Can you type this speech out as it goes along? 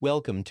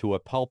Welcome to a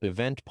Pulp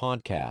Event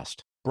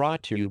podcast,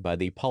 brought to you by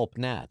the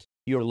PulpNet,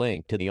 your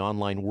link to the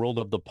online world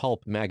of the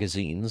pulp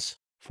magazines,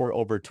 for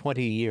over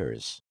 20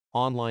 years,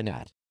 online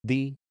at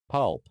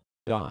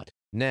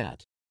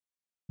thepulp.net.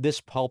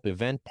 This Pulp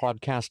Event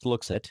podcast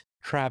looks at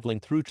traveling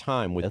through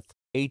time with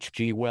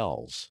H.G.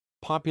 Wells.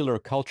 Popular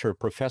culture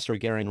professor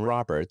Garen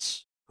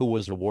Roberts, who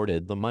was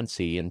awarded the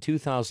Muncie in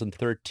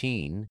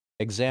 2013,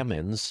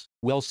 examines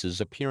Wells's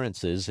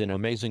appearances in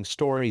Amazing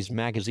Stories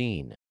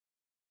magazine.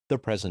 The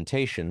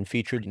presentation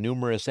featured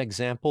numerous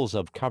examples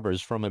of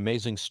covers from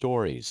Amazing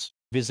Stories.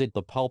 Visit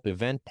the Pulp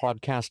Event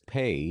podcast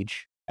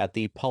page at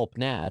the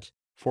PulpNet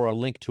for a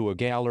link to a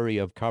gallery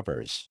of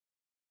covers.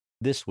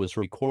 This was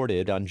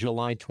recorded on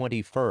July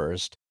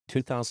 21st,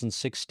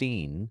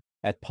 2016,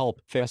 at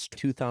Pulp Fest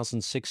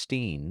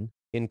 2016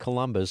 in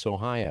Columbus,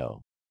 Ohio.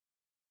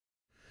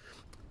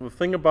 The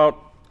thing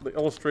about the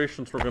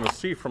illustrations we're going to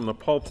see from the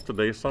pulps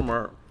today, some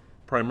are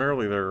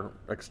primarily their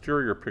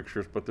exterior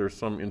pictures, but there's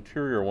some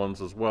interior ones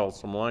as well,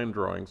 some line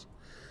drawings,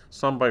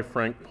 some by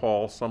Frank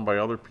Paul, some by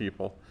other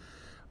people.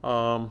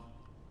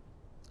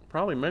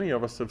 Probably many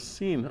of us have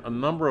seen a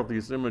number of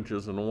these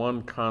images in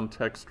one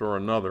context or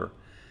another,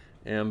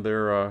 and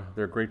they're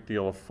a great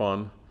deal of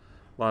fun.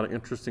 A lot of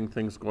interesting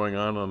things going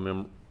on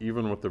them,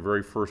 even with the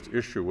very first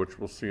issue, which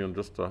we'll see in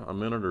just a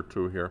minute or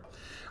two here.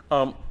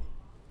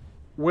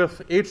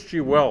 With H.G.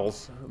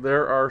 Wells,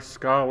 there are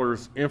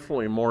scholars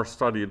infinitely more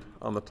studied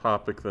on the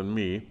topic than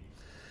me.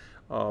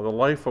 The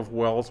life of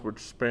Wells, which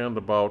spanned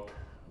about,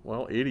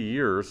 80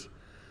 years,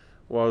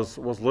 was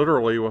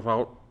literally,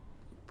 without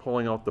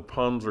pulling out the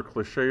puns or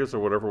cliches or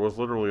whatever, was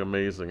literally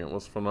amazing. It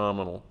was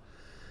phenomenal.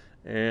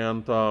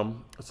 And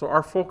so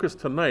our focus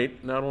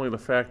tonight, not only the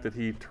fact that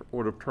he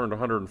would have turned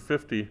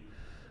 150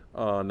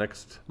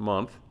 next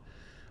month,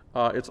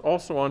 it's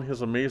also on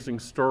his Amazing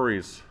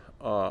Stories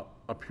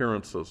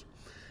appearances.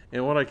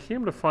 And what I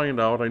came to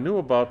find out, I knew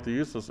about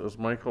these, as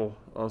Mike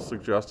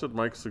suggested,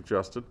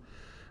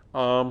 was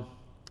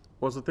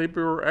that they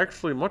were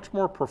actually much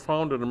more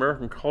profound in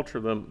American culture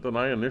than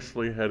I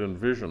initially had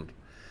envisioned.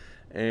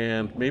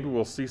 And maybe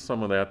we'll see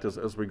some of that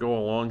as we go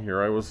along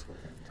here. I was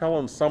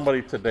telling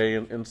somebody today,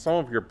 in some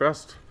of your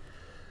best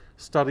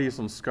studies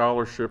and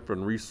scholarship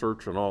and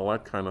research and all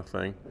that kind of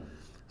thing,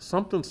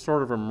 something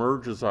sort of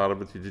emerges out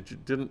of it that you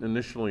didn't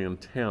initially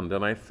intend.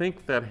 And I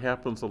think that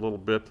happens a little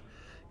bit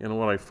in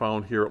what I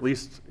found here, at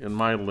least in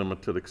my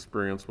limited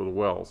experience with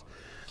Wells.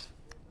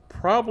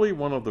 Probably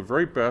one of the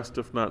very best,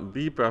 if not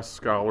the best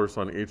scholars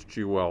on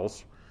H.G.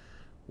 Wells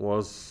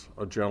was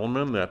a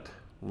gentleman that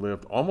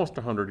lived almost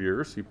 100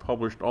 years. He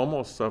published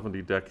almost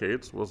 70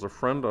 decades, was a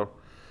friend of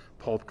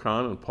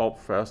PulpCon and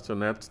PulpFest,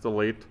 and that's the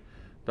late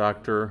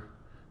Dr.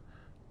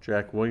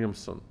 Jack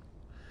Williamson.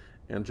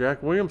 And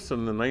Jack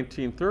Williamson in the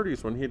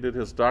 1930s, when he did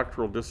his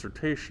doctoral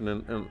dissertation,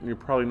 and you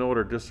probably know what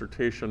a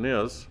dissertation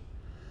is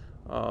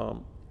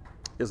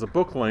a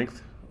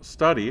book-length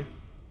study.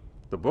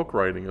 The book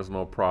writing is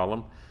no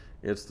problem.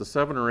 It's the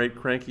 7 or 8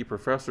 cranky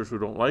professors who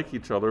don't like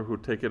each other who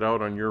take it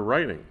out on your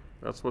writing.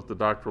 That's what the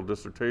doctoral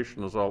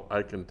dissertation is. All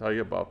I can tell you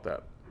about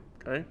that.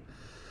 Okay.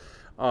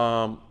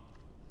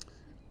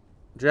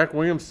 Jack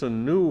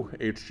Williamson knew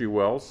H.G.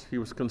 Wells. He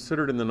was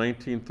considered in the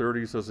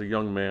 1930s as a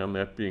young man,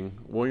 that being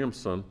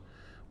Williamson,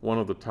 one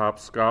of the top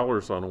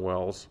scholars on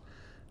Wells.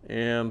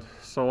 And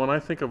so when I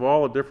think of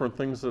all the different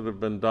things that have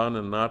been done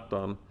and not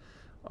done,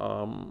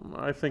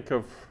 I think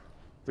of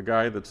the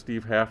guy that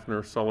Steve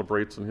Hafner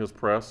celebrates in his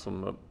press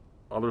and that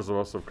others of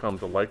us have come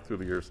to like through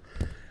the years,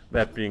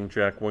 that being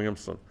Jack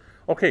Williamson.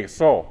 Okay,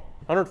 so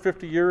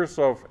 150 years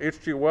of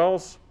H.G.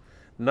 Wells,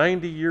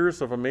 90 years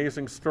of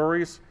Amazing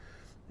Stories,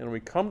 and we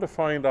come to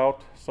find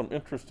out some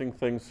interesting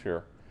things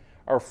here.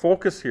 Our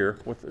focus here,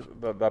 with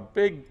the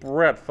big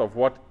breadth of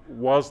what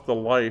was the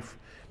life,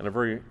 and a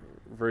very,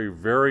 very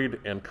varied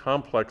and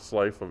complex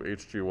life of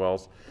H.G.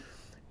 Wells,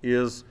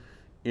 is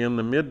in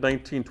the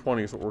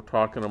mid-1920s, what we're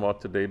talking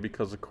about today,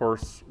 because, of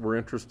course, we're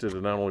interested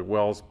in not only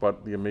Wells,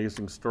 but the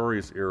Amazing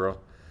Stories era.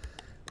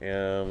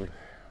 And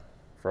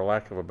for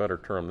lack of a better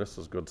term, this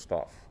is good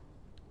stuff.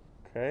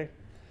 Okay?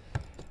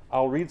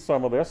 I'll read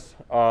some of this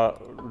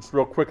just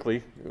real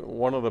quickly.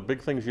 One of the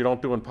big things you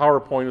don't do in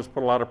PowerPoint is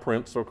put a lot of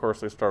print, so, of course,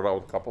 they start out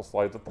with a couple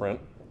slides of print.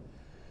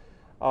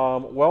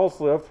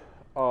 Wells lived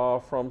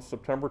from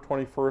September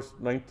 21st,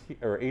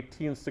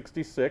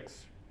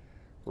 1866,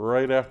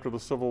 right after the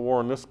Civil War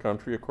in this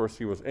country. Of course,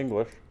 he was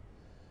English,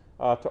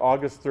 to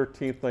August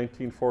 13th,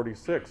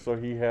 1946. So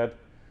he had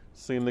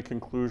seen the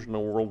conclusion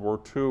of World War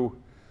II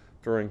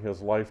during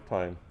his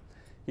lifetime.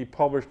 He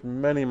published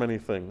many, many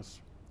things,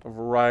 a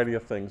variety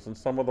of things, and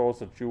some of those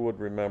that you would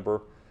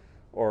remember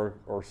or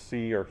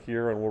see or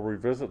hear, and we'll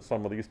revisit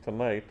some of these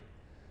tonight,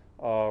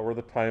 were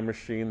The Time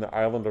Machine, The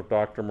Island of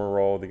Dr.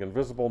 Moreau, The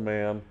Invisible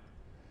Man,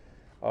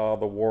 The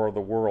War of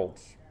the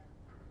Worlds.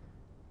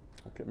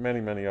 Okay,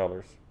 many, many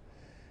others.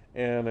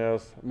 And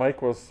as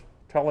Mike was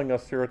telling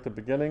us here at the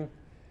beginning,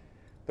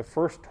 the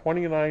first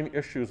 29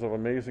 issues of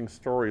Amazing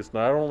Stories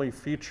not only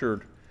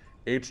featured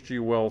H.G.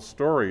 Wells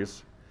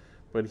stories,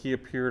 but he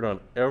appeared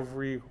on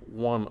every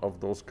one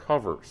of those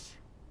covers.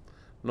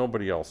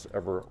 Nobody else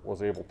ever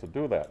was able to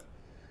do that.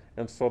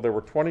 And so there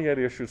were 28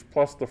 issues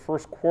plus the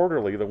first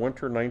quarterly, the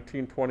winter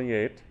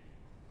 1928.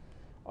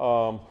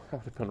 That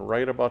would have been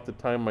right about the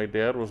time my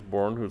dad was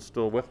born, who's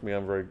still with me,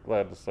 I'm very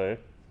glad to say,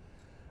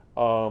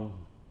 to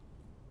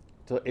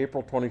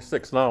April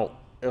 26. Now,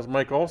 as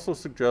Mike also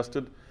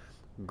suggested,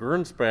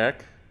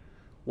 Gernsback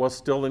was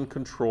still in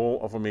control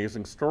of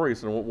Amazing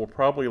Stories, and what we'll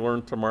probably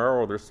learn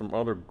tomorrow, there's some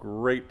other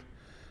great,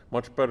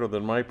 much better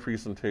than my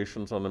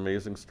presentations on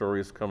Amazing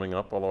Stories coming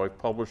up, although I've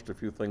published a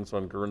few things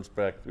on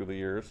Gernsback through the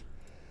years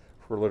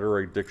for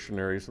literary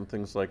dictionaries and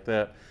things like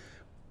that.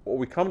 What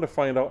we come to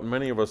find out, and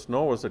many of us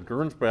know, is that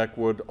Gernsback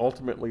would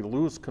ultimately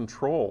lose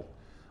control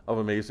of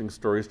Amazing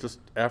Stories just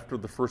after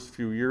the first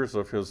few years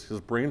of his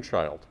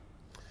brainchild.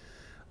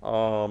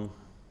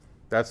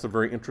 That's a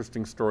very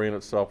interesting story in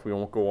itself. We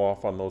won't go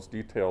off on those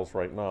details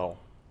right now.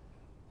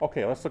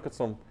 Okay, let's look at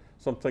some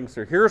things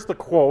here. Here's the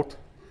quote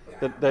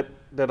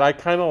that I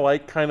kind of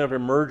like, kind of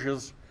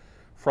emerges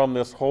from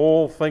this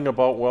whole thing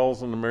about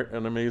Wells and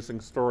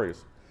Amazing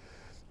Stories.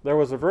 There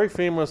was a very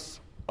famous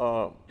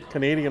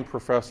Canadian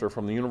professor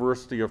from the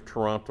University of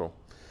Toronto,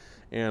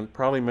 and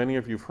probably many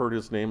of you have heard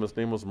his name. His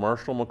name was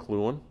Marshall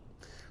McLuhan.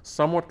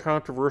 Somewhat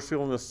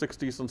controversial in the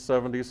 60s and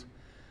 70s,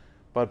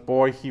 but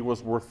boy, he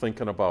was worth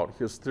thinking about.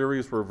 His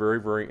theories were very,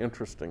 very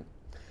interesting.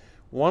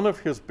 One of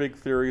his big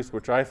theories,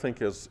 which I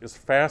think is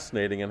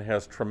fascinating and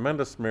has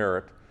tremendous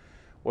merit,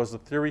 was the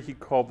theory he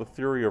called the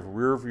theory of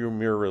rearview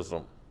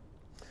mirrorism.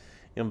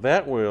 And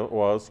that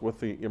was with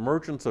the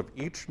emergence of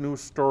each new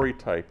story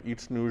type,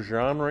 each new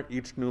genre,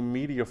 each new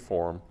media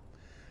form,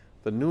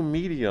 the new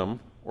medium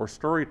or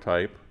story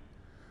type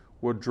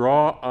would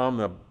draw on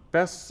the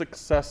best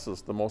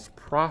successes, the most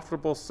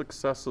profitable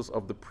successes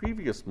of the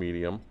previous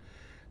medium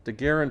to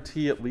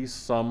guarantee at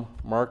least some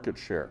market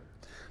share.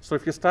 So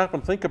if you stop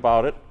and think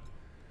about it,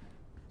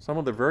 some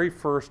of the very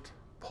first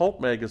pulp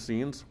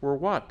magazines were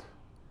what?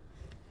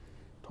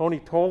 Tony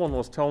Tolan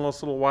was telling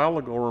us a little while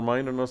ago,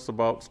 reminding us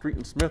about Street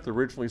and Smith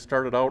originally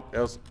started out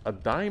as a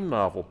dime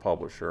novel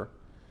publisher.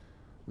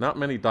 Not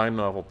many dime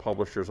novel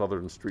publishers other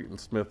than Street and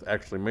Smith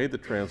actually made the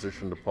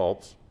transition to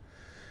pulps.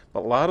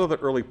 But a lot of the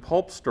early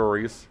pulp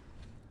stories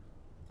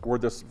were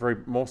the very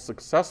most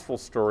successful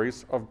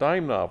stories of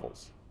dime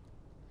novels,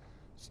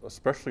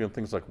 especially in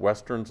things like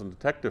westerns and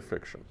detective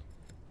fiction.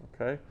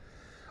 Okay,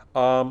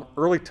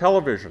 early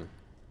television,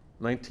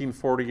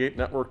 1948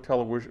 network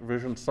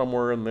television,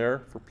 somewhere in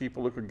there for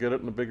people who could get it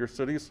in the bigger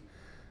cities,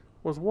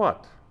 was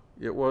what?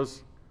 It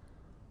was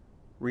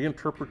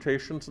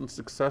reinterpretations and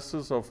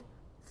successes of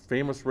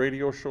famous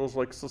radio shows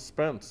like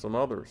Suspense and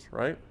others,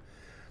 right?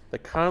 The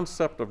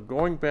concept of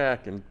going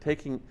back and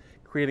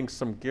creating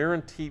some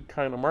guaranteed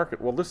kind of market.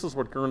 Well, this is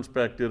what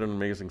Gernsback did in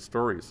Amazing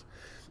Stories.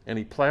 And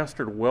he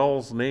plastered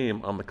Wells'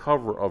 name on the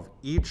cover of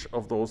each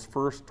of those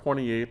first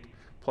 28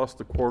 plus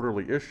the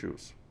quarterly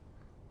issues.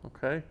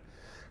 Okay?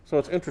 So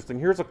it's interesting.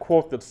 Here's a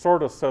quote that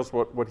sort of says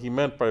what he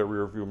meant by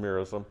rearview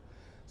mirrorism.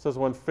 It says,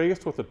 when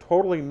faced with a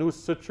totally new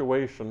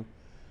situation,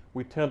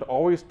 we tend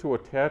always to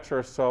attach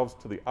ourselves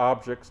to the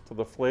objects, to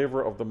the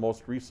flavor of the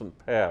most recent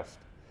past.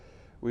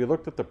 We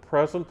looked at the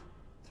present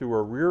through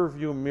a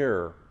rearview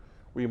mirror.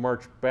 We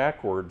march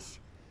backwards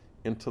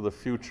into the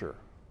future.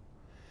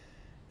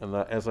 And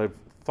as I've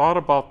thought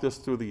about this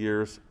through the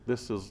years,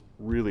 this is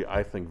really,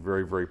 I think,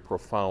 very, very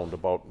profound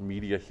about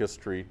media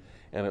history,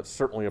 and it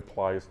certainly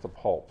applies to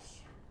pulps.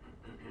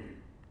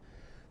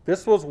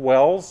 This was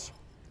Wells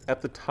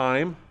at the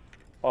time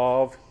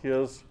of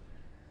his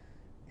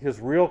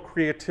real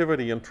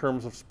creativity in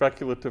terms of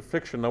speculative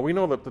fiction. Now, we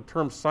know that the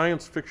term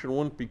science fiction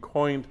wouldn't be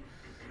coined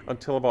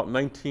until about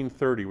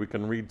 1930. We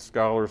can read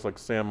scholars like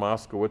Sam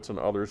Moskowitz and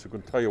others who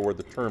can tell you where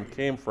the term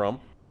came from.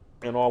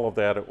 And all of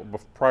that,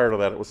 prior to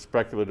that, it was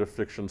speculative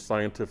fiction,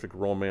 scientific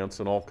romance,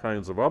 and all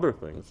kinds of other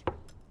things.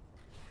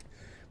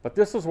 But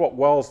this is what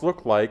Wells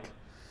looked like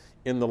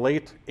in the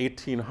late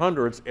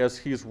 1800s as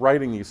he's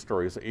writing these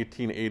stories, the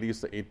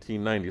 1880s to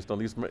 1890s.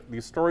 Now,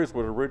 these stories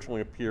would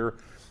originally appear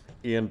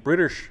in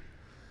British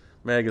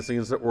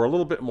magazines that were a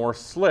little bit more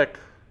slick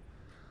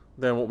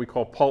than what we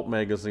call pulp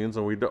magazines.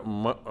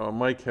 And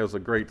Mike has a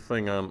great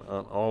thing on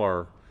all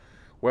our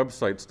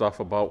website stuff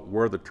about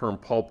where the term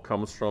pulp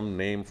comes from,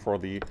 name for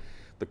the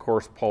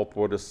coarse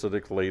pulpwood,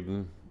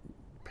 acidic-laden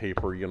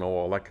paper,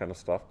 all that kind of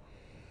stuff.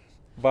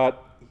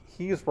 But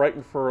he's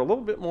writing for a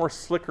little bit more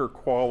slicker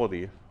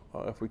quality,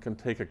 if we can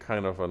take a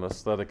kind of an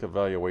aesthetic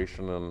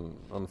evaluation and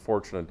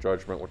unfortunate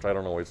judgment, which I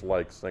don't always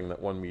like, saying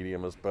that one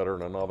medium is better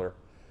than another.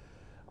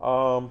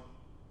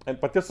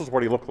 But this is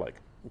what he looked like.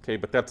 Okay,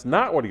 but that's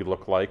not what he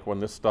looked like when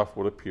this stuff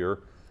would appear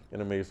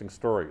in Amazing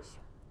Stories.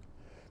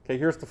 Okay,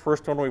 here's the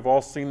first one. We've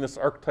all seen this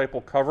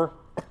archetypal cover.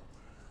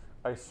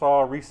 I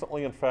saw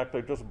recently, in fact,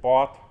 I just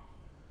bought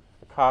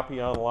a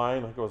copy online.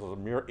 I think it was a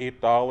mere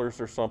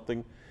 $8 or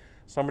something.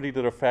 Somebody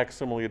did a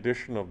facsimile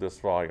edition of this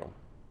volume.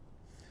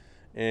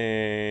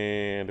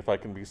 And if I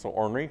can be so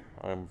ornery,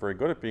 I'm very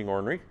good at being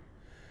ornery,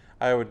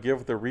 I would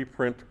give the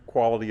reprint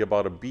quality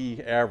about a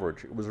B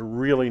average. It was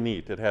really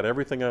neat. It had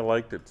everything I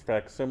liked. It's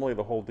facsimile,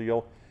 the whole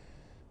deal.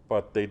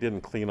 but they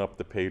didn't clean up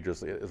the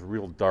pages. It is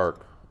real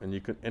dark,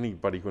 and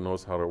anybody who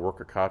knows how to work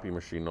a copy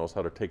machine knows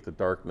how to take the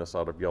darkness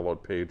out of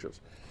yellowed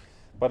pages.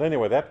 But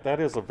anyway,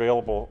 that is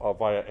available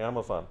via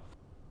Amazon.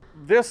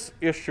 This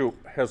issue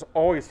has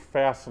always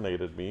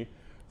fascinated me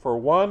for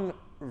one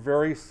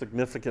very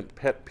significant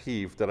pet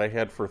peeve that I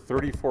had for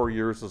 34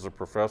 years as a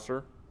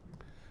professor.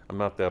 I'm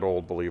not that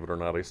old, believe it or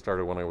not. I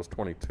started when I was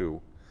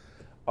 22.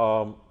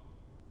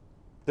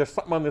 There's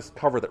something on this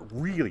cover that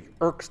really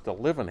irks the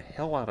living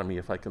hell out of me,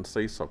 if I can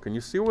say so. Can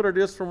you see what it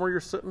is from where you're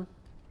sitting?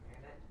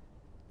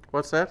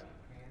 What's that?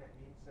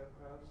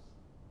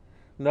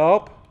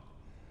 Nope.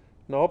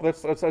 Nope,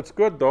 that's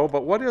good though,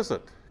 but what is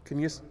it? Can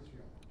you?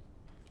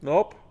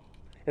 Nope.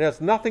 It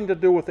has nothing to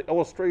do with the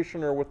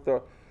illustration or with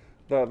the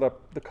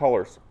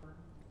colors.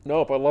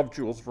 Nope, I love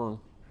Jules Verne.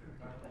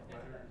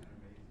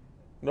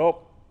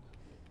 Nope.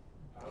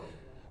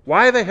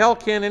 Why the hell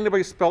can't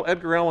anybody spell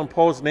Edgar Allan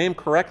Poe's name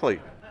correctly?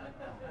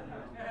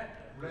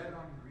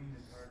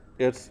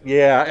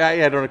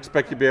 I don't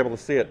expect you to be able to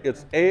see it.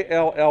 It's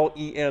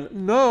Allen.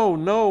 No.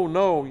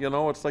 You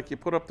know, it's like you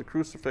put up the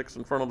crucifix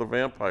in front of the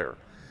vampire.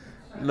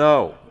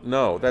 No,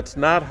 that's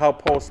not how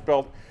Poe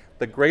spelled.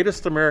 The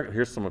greatest American,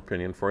 here's some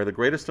opinion for you, the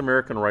greatest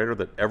American writer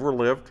that ever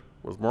lived,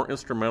 was more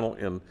instrumental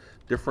in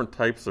different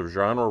types of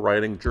genre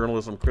writing,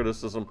 journalism,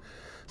 criticism,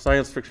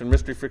 science fiction,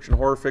 mystery fiction,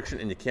 horror fiction,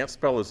 and you can't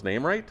spell his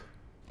name right?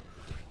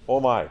 Oh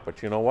my,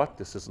 but you know what?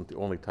 This isn't the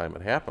only time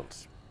it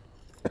happens.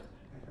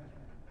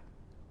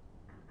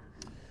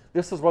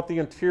 This is what the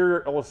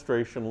interior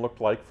illustration looked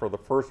like for the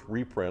first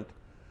reprint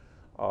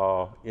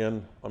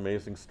in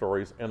Amazing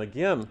Stories. And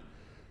again,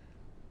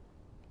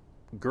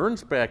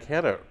 Gernsback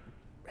had to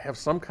have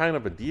some kind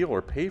of a deal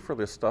or pay for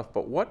this stuff,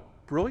 but what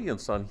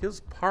brilliance on his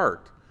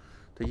part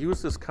to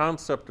use this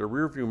concept of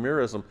rearview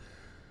mirrorism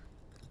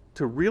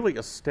to really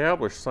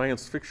establish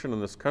science fiction in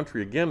this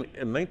country. Again,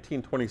 in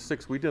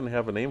 1926, we didn't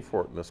have a name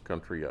for it in this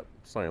country yet,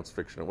 science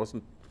fiction.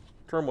 The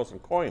term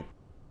wasn't coined.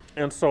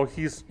 And so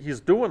he's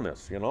doing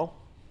this, you know.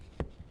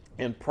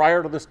 And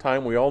prior to this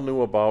time, we all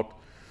knew about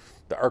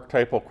the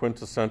archetypal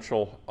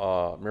quintessential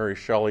Mary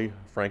Shelley,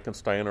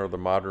 Frankenstein, or the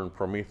modern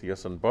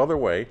Prometheus. And by the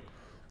way,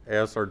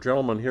 as our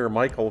gentleman here,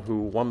 Michael,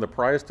 who won the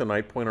prize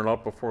tonight, pointed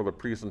out before the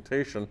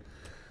presentation,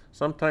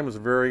 sometimes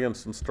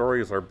variants and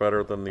stories are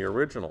better than the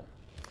original.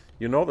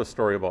 You know the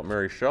story about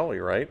Mary Shelley,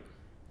 right?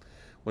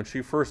 When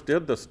she first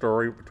did the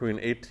story between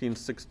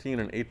 1816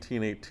 and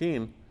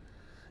 1818,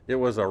 it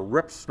was a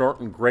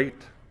rip-snorting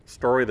great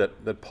story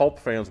that pulp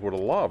fans would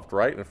have loved,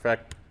 right? In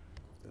fact,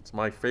 it's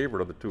my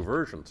favorite of the two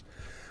versions.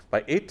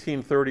 By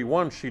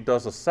 1831, she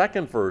does a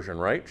second version,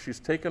 right? She's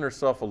taken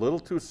herself a little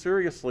too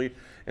seriously,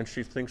 and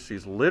she thinks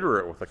she's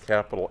literate with a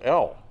capital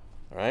L,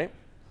 right?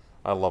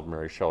 I love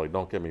Mary Shelley,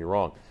 don't get me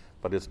wrong,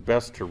 but it's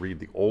best to read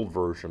the old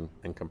version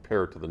and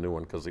compare it to the new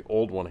one, because the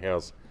old one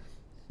has,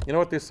 you know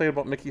what they say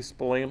about Mickey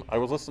Spillane? I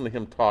was listening to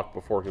him talk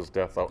before his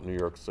death out in New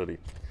York City.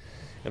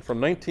 And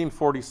from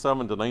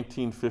 1947 to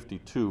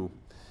 1952,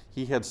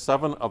 he had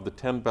 7 of the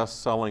 10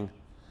 best-selling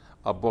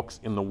books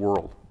in the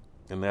world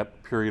in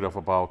that period of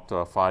about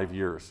 5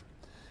 years.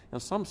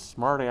 And some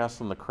smart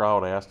ass in the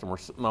crowd asked him, we're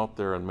sitting out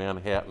there in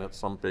Manhattan at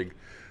some big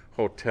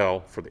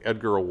hotel for the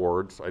Edgar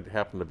Awards. I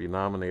happened to be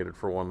nominated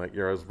for one that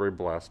year. I was very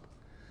blessed.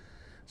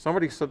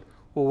 Somebody said,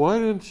 well, why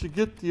didn't you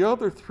get the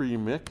other 3,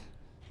 Mick?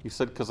 He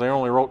said, because I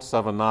only wrote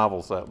 7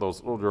 novels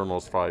during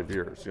those 5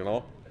 years, you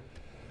know?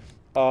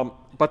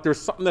 But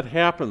there's something that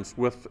happens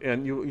with,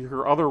 and you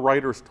hear other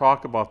writers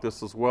talk about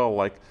this as well,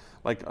 like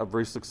a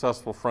very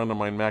successful friend of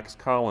mine, Max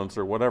Collins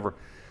or whatever,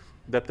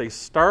 that they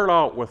start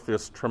out with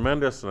this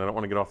tremendous, and I don't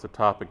want to get off the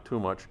topic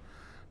too much,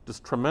 this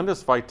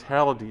tremendous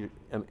vitality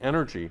and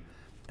energy,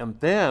 and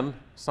then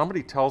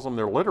somebody tells them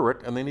they're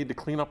literate and they need to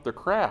clean up their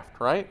craft,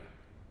 right?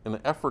 In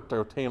an effort to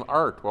attain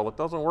art. Well, it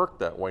doesn't work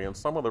that way, and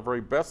some of the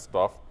very best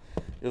stuff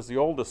is the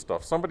oldest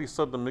stuff. Somebody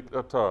said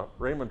to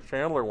Raymond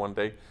Chandler one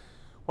day,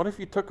 what if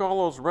you took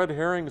all those red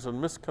herrings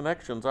and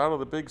misconnections out of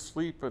the big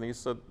sleep? And he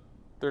said,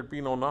 there'd be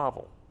no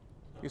novel.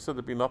 He said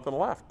there'd be nothing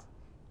left.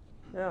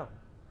 Yeah.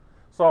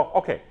 So,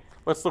 okay,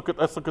 let's look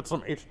at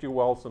some H.G.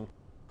 Wells. And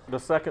the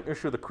second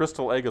issue, The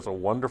Crystal Egg, is a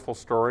wonderful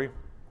story.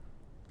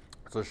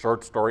 It's a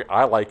short story.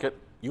 I like it.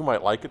 You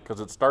might like it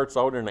because it starts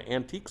out in an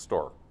antique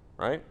store,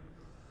 right?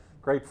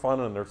 Great fun,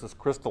 and there's this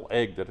crystal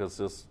egg that is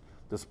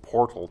this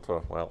portal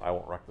to, well, I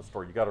won't wreck the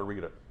story. You got to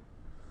read it.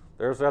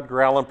 There's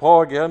Edgar Allan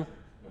Poe again.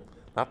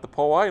 Not the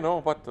Poe I know,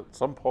 but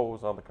some Poe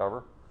is on the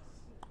cover.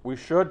 We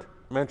should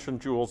mention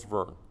Jules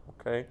Verne,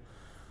 okay?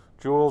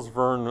 Jules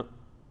Verne,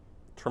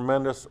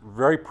 tremendous,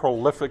 very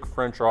prolific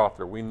French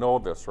author. We know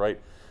this, right?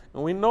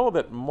 And we know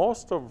that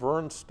most of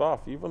Verne's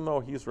stuff, even though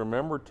he's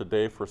remembered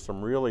today for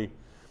some really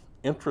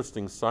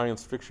interesting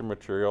science fiction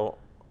material,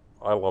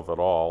 I love it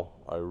all.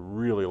 I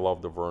really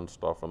love the Verne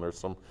stuff, and there's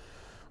some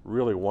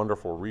really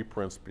wonderful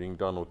reprints being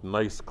done with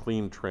nice,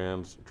 clean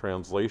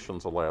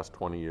translations the last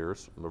 20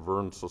 years. And the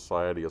Verne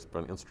Society has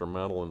been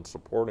instrumental in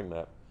supporting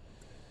that.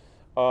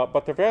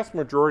 But the vast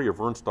majority of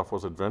Verne stuff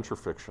was adventure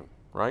fiction,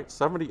 right?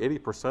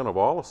 70-80% of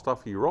all the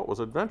stuff he wrote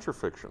was adventure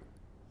fiction.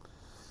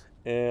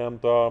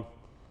 And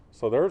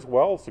so there's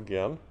Wells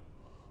again.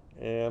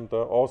 And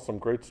some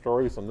great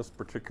stories on this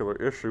particular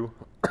issue.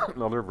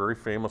 Another very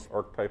famous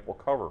archetypal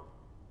cover.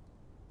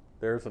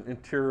 There's an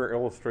interior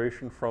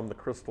illustration from The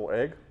Crystal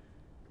Egg.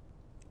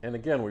 And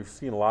again, we've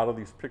seen a lot of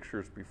these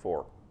pictures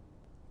before.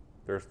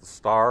 There's the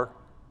star.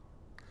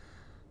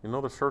 You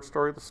know the short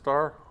story, The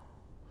Star?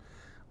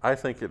 I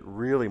think it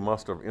really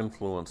must have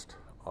influenced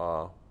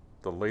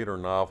the later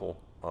novel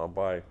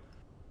by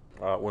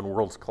When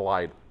Worlds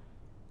Collide.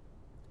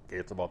 Okay,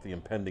 it's about the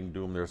impending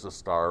doom. There's a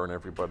star and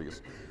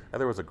everybody's... And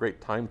there was a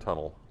great time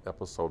tunnel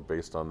episode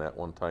based on that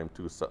one time,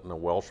 too, set in a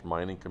Welsh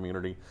mining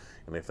community,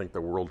 and they think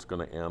the world's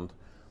going to end.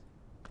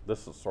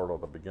 This is sort of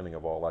the beginning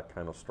of all that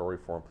kind of story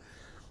for him.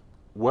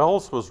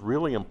 Wells was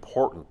really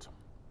important,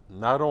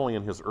 not only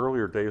in his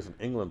earlier days in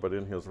England, but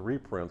in his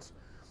reprints,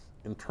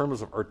 in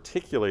terms of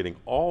articulating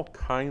all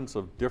kinds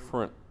of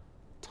different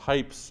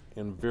types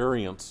and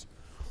variants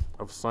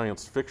of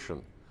science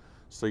fiction.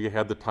 So you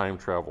had the time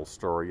travel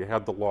story, you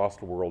had the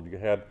Lost World, you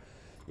had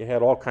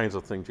all kinds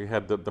of things. You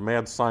had the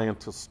mad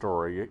scientist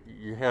story,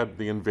 you had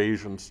the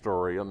invasion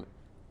story, and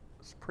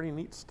it's pretty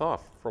neat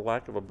stuff, for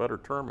lack of a better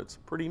term. It's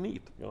pretty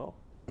neat, you know.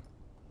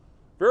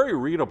 Very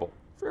readable,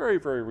 very,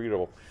 very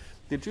readable.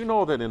 Did you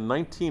know that in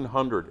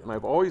 1900,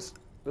 and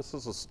this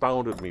has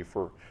astounded me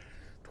for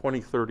 20,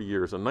 30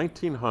 years, in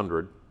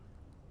 1900,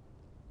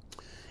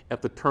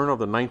 at the turn of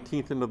the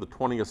 19th into the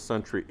 20th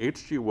century,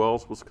 H.G.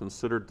 Wells was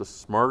considered the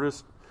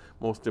smartest,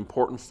 most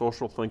important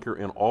social thinker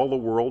in all the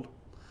world.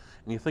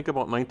 And you think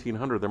about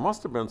 1900, there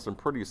must have been some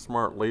pretty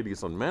smart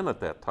ladies and men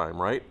at that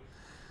time, right?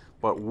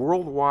 But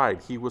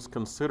worldwide, he was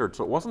considered.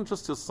 So it wasn't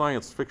just his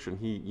science fiction.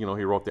 He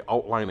wrote The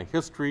Outline of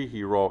History.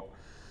 He wrote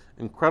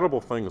incredible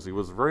things. He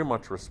was very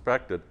much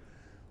respected.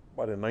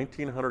 But in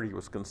 1900, he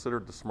was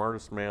considered the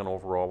smartest man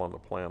overall on the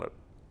planet.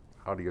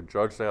 How do you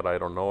judge that? I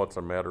don't know. It's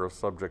a matter of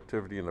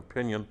subjectivity and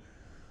opinion.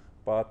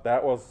 But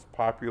that was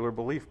popular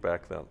belief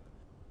back then.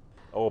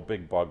 Oh,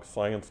 Big Bug,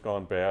 Science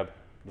Gone Bad.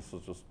 This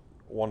is just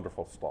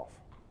wonderful stuff.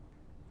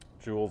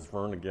 Jules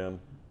Verne again.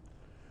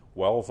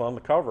 Wells on the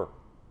cover.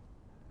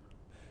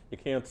 You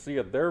can't see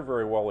it there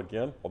very well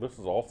again. Well, this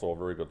is also a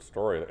very good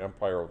story, The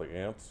Empire of the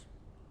Ants.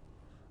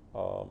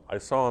 I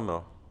saw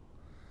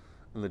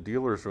in the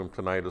dealer's room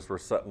tonight as we're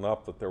setting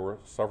up that there were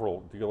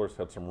several dealers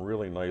had some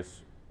really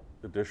nice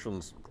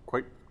editions,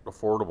 quite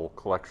affordable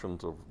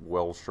collections of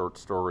Wells short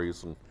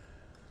stories, and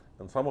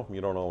some of them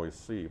you don't always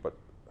see, but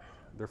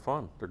they're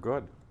fun, they're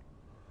good.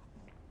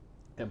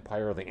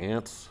 Empire of the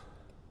Ants,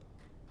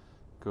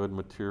 good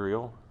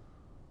material.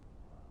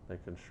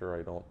 Making sure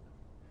I don't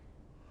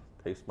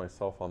pace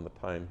myself on the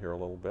time here a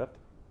little bit.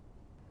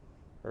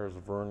 There's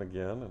Verne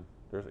again, and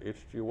there's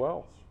H.G.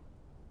 Wells.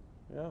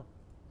 Yeah.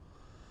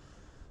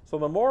 So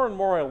the more and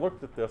more I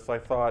looked at this, I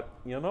thought,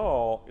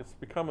 it's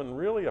becoming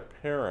really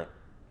apparent.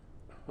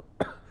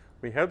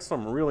 We had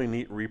some really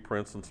neat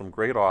reprints and some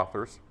great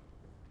authors.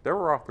 There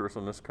were authors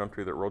in this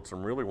country that wrote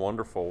some really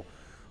wonderful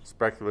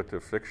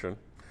speculative fiction.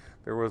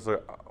 There was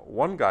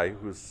one guy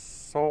who's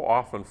so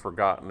often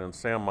forgotten, and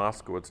Sam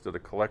Moskowitz did a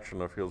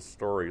collection of his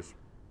stories,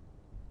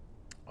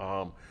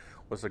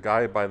 was a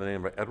guy by the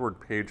name of Edward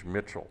Page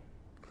Mitchell.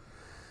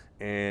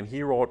 And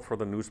he wrote for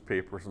the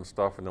newspapers and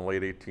stuff in the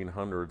late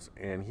 1800s,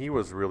 and he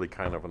was really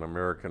kind of an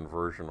American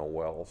version of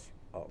Wells.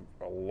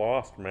 A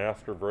lost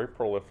master, very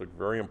prolific,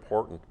 very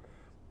important.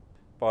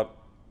 But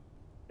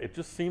it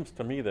just seems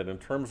to me that in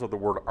terms of the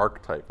word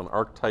archetype, an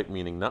archetype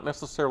meaning not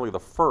necessarily the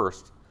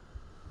first,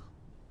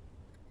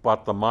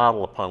 but the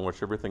model upon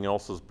which everything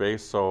else is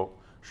based. So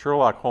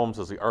Sherlock Holmes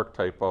is the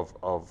archetype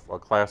of a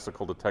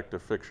classical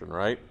detective fiction,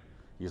 right?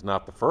 He's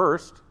not the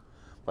first,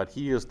 but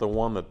he is the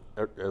one that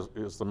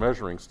is the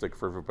measuring stick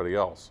for everybody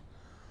else.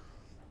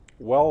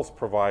 Wells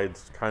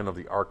provides kind of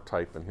the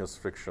archetype in his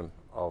fiction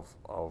of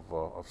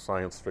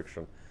science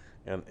fiction.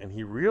 And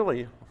he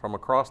really, from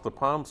across the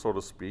pond, so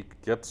to speak,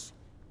 gets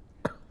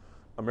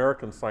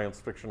American science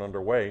fiction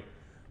underway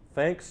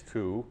thanks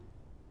to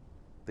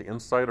the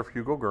insight of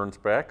Hugo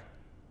Gernsback.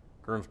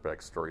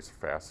 Gernsback's story is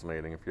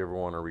fascinating. If you ever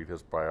want to read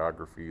his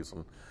biographies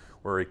and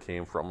where he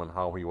came from and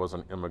how he was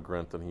an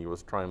immigrant and he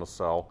was trying to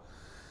sell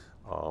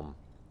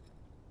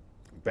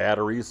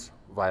batteries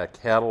via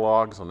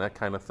catalogs and that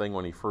kind of thing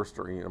when he first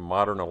started,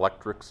 modern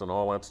electrics and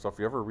all that stuff.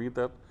 You ever read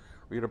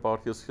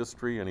about his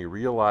history? And he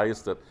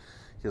realized that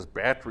his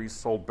batteries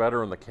sold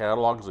better in the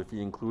catalogs if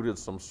he included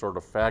some sort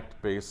of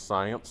fact-based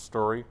science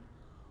story.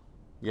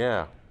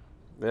 Yeah,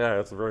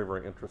 it's very,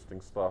 very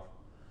interesting stuff.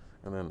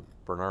 And then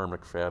Bernard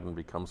McFadden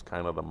becomes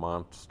kind of the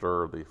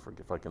monster,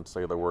 if I can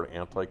say the word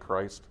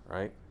Antichrist,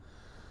 right?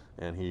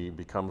 And he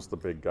becomes the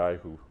big guy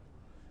who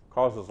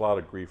causes a lot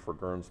of grief for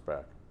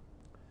Gernsback.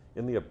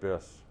 In the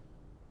Abyss.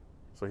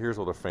 So here's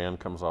what a fan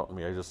comes out in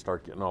me. I just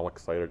start getting all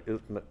excited.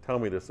 Tell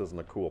me this isn't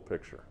a cool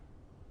picture.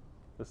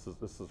 This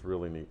is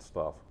really neat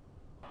stuff.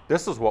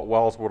 This is what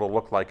Wells would have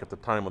looked like at the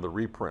time of the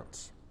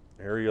reprints.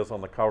 Here he is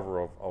on the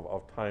cover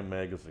of Time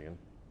magazine.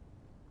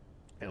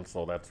 And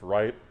so that's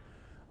right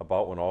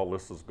about when all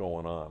this is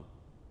going on.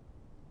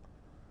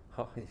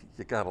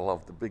 You gotta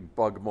love the big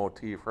bug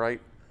motif,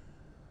 right?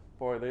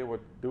 Boy, they would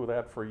do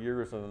that for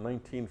years in the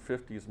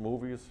 1950s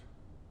movies.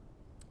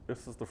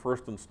 This is the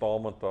first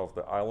installment of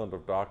The Island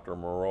of Dr.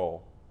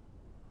 Moreau.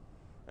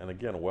 And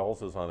again,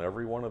 Wells is on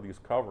every one of these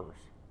covers.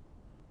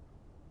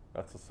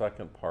 That's the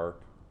second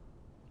part.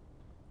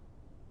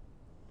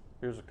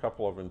 Here's a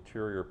couple of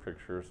interior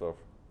pictures of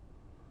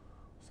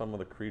some of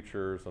the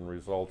creatures and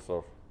results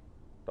of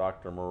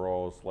Dr.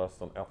 Moreau's less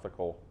than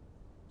ethical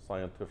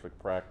scientific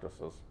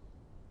practices.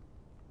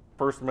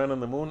 First Men in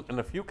the Moon. In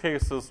a few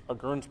cases,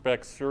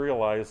 Gernsback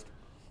serialized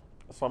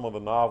some of the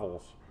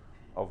novels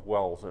of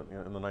Wells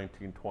in the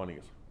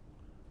 1920s.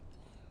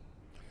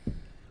 I'm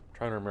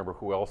trying to remember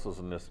who else is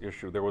in this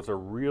issue. There was a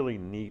really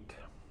neat,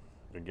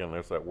 again,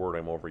 there's that word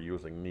I'm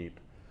overusing, neat,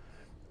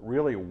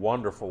 really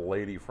wonderful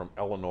lady from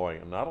Illinois,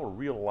 and not a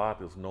real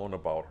lot is known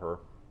about her.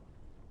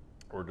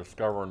 We're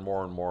discovering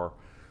more and more,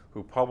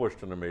 who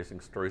published an amazing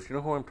stories. You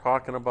know who I'm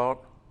talking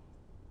about?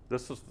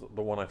 This is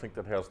the one I think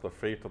that has the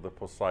fate of the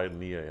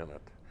Poseidonea in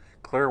it.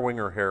 Claire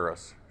Winger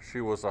Harris.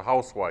 She was a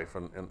housewife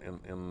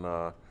in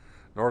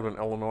northern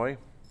Illinois.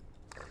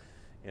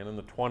 And in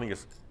the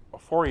 20s,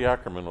 Forey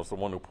Ackerman was the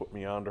one who put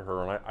me onto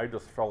her, and I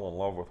just fell in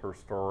love with her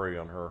story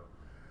and her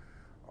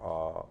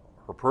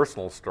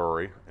personal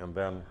story, and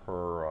then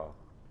her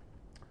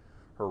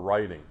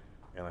writing.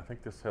 And I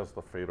think this has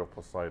the fate of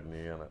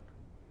Poseidonea in it.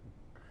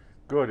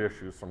 Good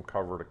issues from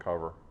cover to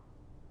cover.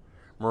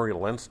 Murray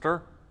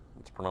Leinster.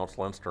 It's pronounced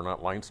Leinster,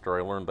 not Leinster.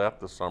 I learned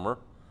that this summer.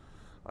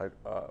 I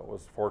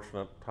was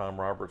fortunate. Tom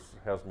Roberts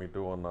has me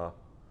doing,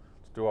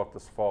 it's due out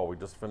this fall. We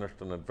just finished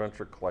an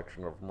adventure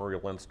collection of Murray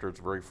Leinster's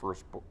very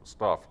first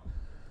stuff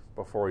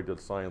before he did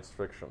science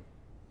fiction.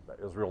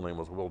 His real name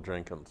was Will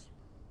Jenkins.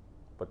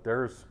 But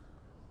there's,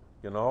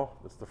 you know,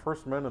 it's the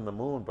first Men in the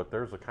Moon, but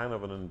there's a kind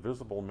of an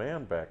invisible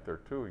man back there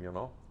too, you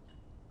know.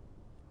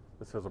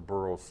 This has a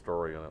Burroughs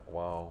story in it.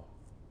 Wow.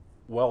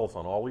 Wells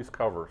on all these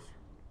covers.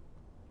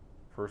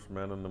 First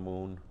Men in the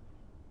Moon.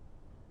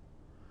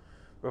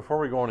 Before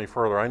we go any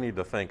further, I need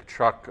to thank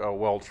Chuck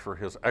Welch for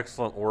his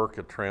excellent work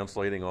at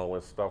translating all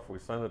this stuff. We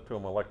sent it to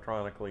him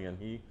electronically, and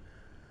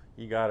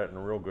he got it in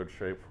real good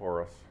shape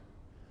for us,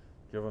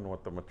 given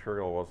what the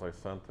material was I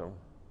sent him.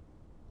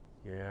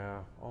 Yeah,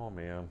 oh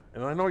man.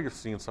 And I know you've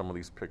seen some of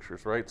these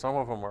pictures, right? Some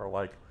of them are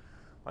like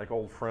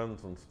old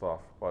friends and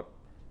stuff, but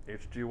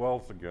H.G.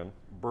 Wells again.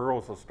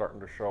 Burroughs is starting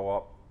to show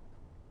up,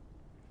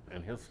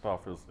 and his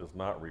stuff is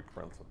not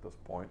reprints at this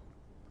point.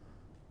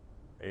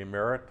 A.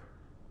 Merritt.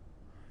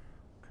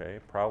 Okay,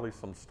 probably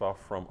some stuff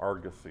from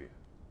Argosy.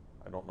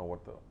 I don't know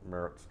what the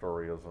Merritt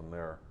story is in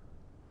there.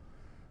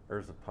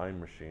 There's a Time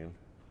Machine.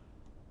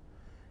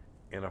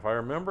 And if I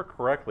remember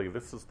correctly,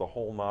 this is the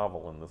whole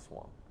novel in this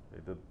one.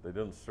 They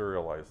didn't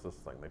serialize this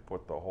thing. They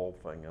put the whole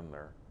thing in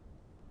there.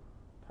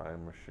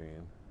 Time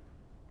Machine.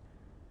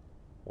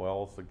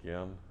 Wells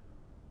again.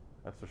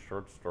 That's a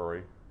short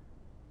story.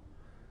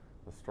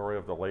 The story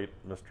of the late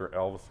Mr.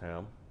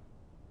 Elvesham.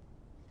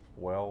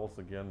 Wells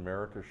again.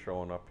 Merritt is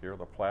showing up here.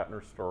 The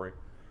Plattner story.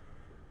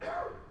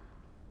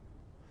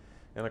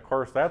 And of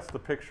course, that's the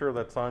picture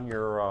that's on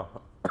your,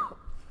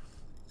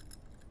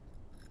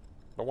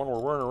 the one we're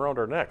wearing around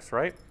our necks,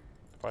 right?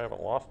 If I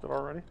haven't lost it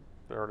already.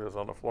 There it is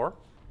on the floor.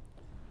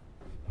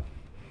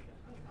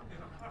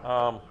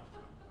 Now,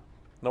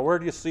 where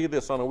do you see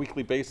this on a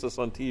weekly basis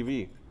on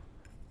TV?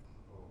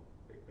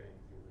 Big Bang Theory.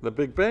 The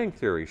Big Bang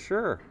Theory,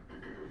 sure.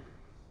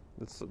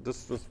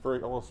 This very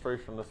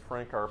illustration, this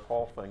Frank R.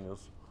 Paul thing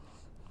is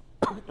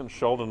in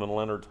Sheldon and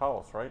Leonard's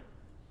house, right?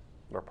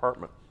 Their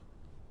apartment.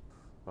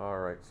 All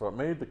right, so it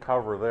made the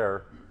cover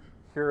there.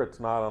 Here it's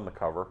not on the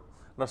cover.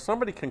 Now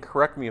somebody can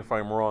correct me if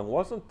I'm wrong.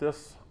 Wasn't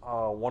this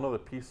one of the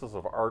pieces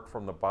of art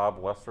from the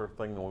Bob Lesser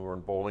thing when we were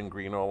in Bowling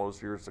Green all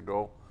those years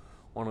ago?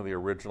 One of the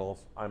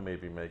originals? I may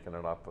be making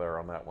it up there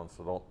on that one,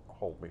 so don't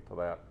hold me to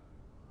that.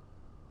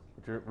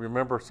 Do you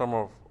remember some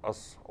of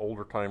us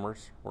older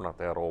timers? We're not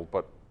that old,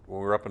 but when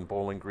we were up in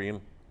Bowling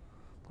Green,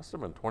 must have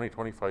been 20,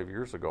 25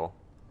 years ago,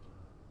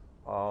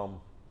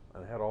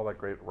 and had all that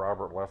great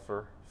Robert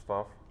Lesser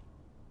stuff.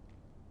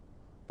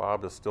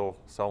 Bob is still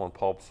selling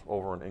pulps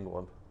over in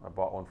England. I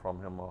bought one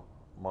from him a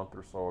month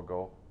or so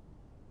ago.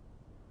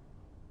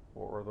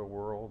 What were the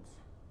worlds?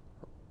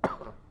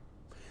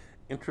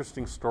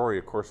 Interesting story.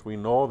 Of course, we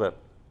know that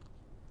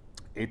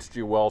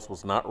H.G. Wells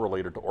was not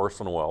related to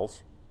Orson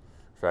Welles.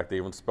 In fact, they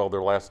even spelled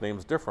their last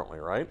names differently,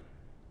 right?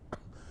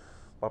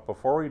 But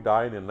before he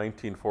died in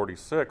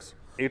 1946,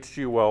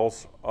 H.G.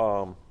 Wells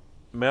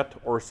met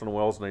Orson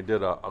Welles, and they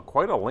did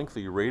quite a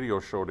lengthy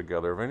radio show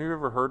together. Have any of you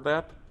ever heard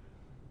that?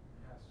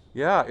 Yes.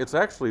 Yeah, it's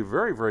actually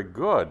very, very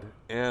good.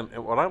 And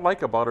what I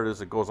like about it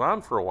is it goes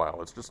on for a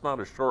while. It's just not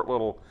a short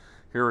little,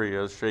 here he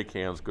is, shake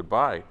hands,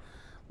 goodbye.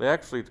 They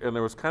actually, and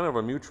there was kind of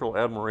a mutual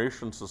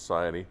admiration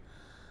society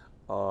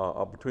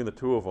between the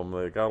two of them.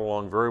 They got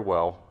along very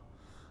well.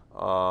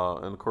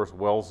 And of course,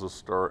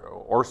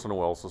 Orson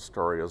Welles'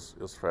 story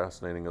is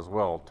fascinating as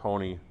well.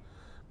 Tony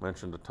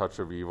mentioned A Touch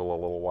of Evil a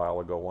little while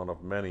ago, one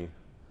of many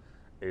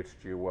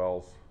H.G.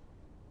 Wells,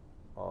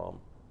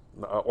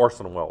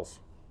 Orson Welles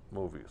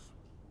movies.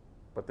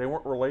 But they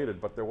weren't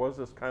related, but there was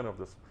this kind of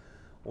this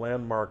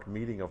landmark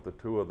meeting of the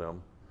two of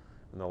them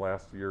in the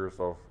last years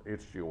of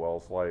H.G.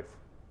 Wells' life.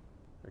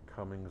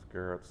 Cummings,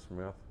 Garrett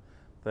Smith.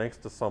 Thanks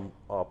to some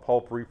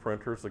pulp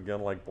reprinters,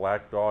 again like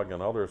Black Dog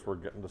and others, we're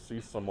getting to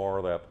see some more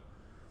of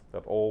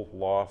that old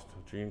lost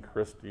Gene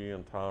Christie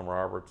and Tom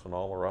Roberts and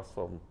all the rest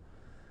of them.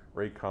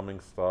 Ray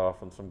Cummings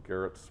stuff and some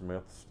Garrett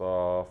Smith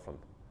stuff, and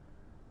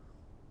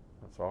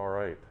that's all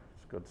right.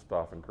 It's good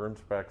stuff. And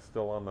Gernsback's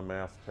still on the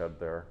masthead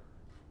there.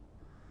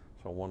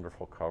 It's a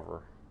wonderful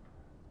cover.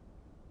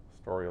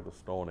 Story of the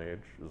Stone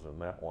Age is in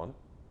that one.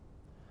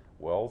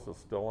 Wells is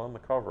still on the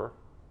cover.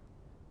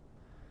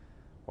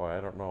 Boy,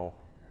 I don't know.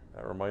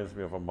 That reminds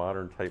me of a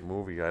modern type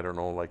movie. I don't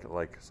know,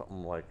 like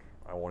something like,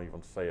 I won't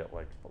even say it,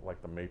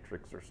 like The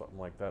Matrix or something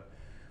like that.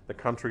 The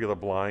Country of the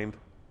Blind.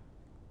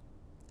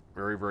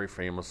 Very, very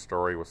famous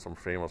story with some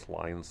famous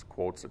lines,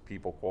 quotes that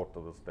people quote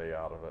to this day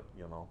out of it,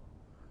 you know.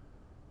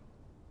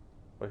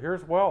 But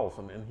here's Wells,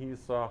 and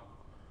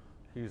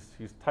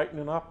he's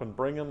tightening up and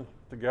bringing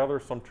together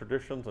some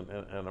traditions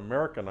and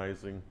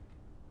Americanizing,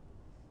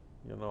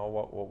 you know,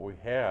 what we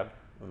had.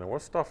 And there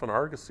was stuff in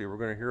Argosy. We're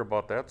going to hear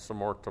about that some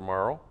more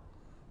tomorrow,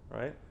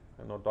 right?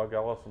 I know Doug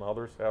Ellis and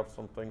others have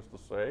some things to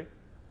say.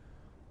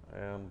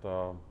 And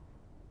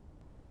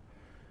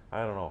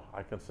I don't know.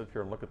 I can sit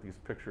here and look at these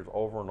pictures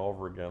over and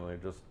over again,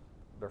 and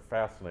they're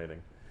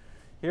fascinating.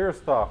 Here's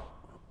the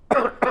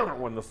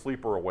When the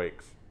Sleeper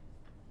Awakes.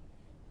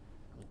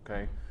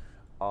 Okay.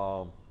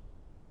 The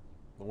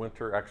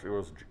Winter, actually it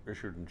was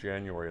issued in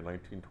January of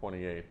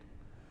 1928.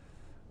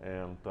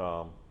 And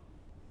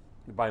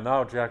by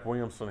now, Jack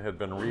Williamson had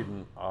been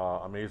reading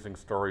Amazing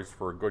Stories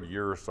for a good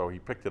year or so. He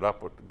picked it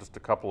up with just a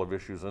couple of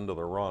issues into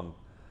the run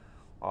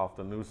off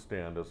the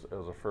newsstand as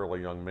a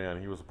fairly young man.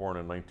 He was born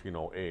in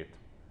 1908.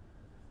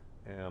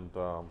 And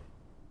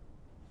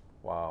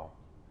wow,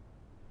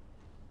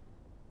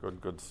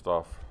 good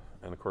stuff.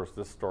 And of course,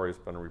 this story's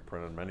been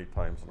reprinted many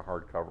times in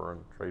hardcover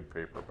and trade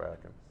paperback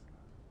and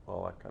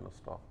all that kind of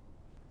stuff.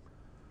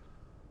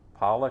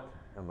 Pollock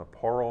and the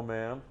Poro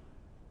Man.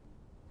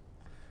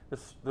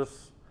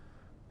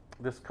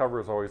 This cover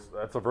is always,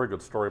 that's a very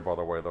good story, by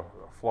the way. The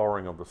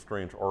Flowering of the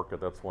Strange Orchid,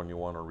 that's one you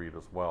want to read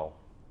as well.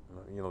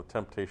 You know, the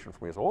temptation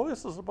for me is, oh,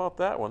 this is about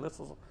that one. I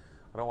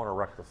don't want to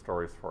wreck the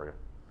stories for you.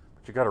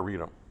 But you got to read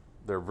them.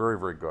 They're very,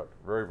 very good.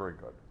 Very, very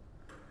good.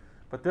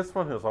 But this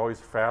one has always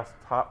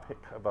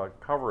the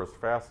cover has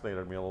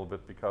fascinated me a little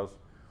bit because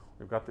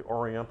we've got the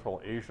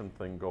Oriental Asian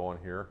thing going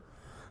here.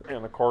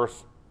 And of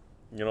course,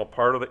 you know,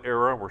 part of the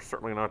era, we're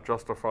certainly not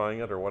justifying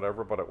it or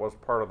whatever, but it was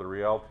part of the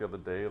reality of the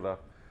day,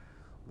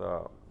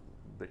 the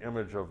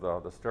image of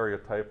the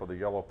stereotype of the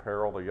yellow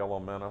peril, the yellow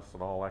menace,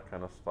 and all that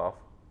kind of stuff.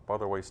 By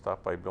the way,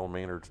 stop by Bill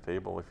Maynard's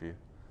table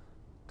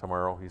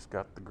tomorrow. He's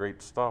got the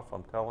great stuff,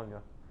 I'm telling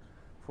you.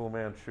 Fu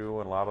Manchu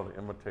and a lot of the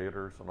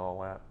imitators and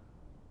all that.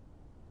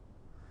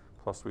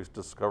 Plus, we've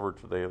discovered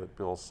today that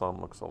Bill's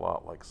son looks a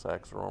lot like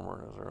Sax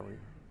Rohmer in his early.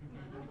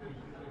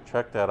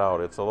 Check that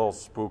out. It's a little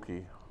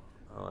spooky.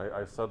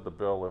 I said to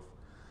Bill,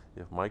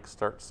 if Mike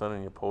starts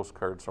sending you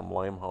postcards from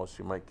Limehouse,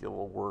 you might get a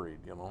little worried,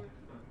 you know.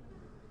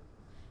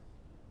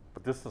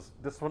 But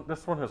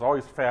this one has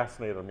always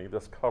fascinated me.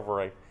 This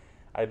cover,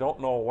 I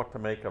don't know what to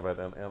make of it,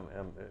 and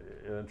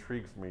it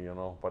intrigues me, you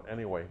know. But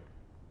anyway,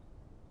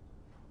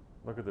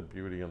 look at the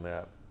beauty in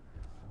that.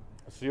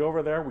 See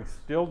over there, we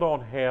still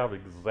don't have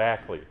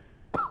exactly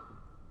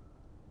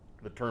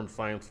the term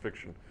science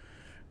fiction.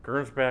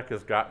 Gernsback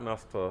has gotten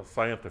us to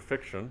science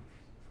fiction,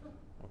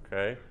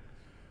 okay,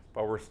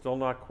 but we're still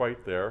not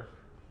quite there.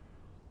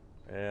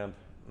 And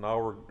now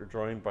we're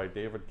joined by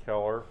David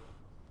Keller.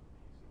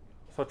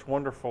 Such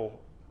wonderful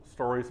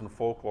stories and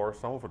folklore,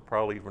 some of it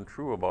probably even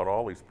true about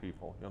all these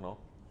people, you know.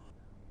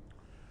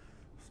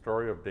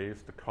 Story of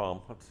Days to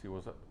Come. Let's see,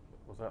 was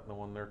that in the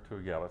one there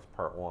too? Yeah, that's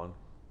part one.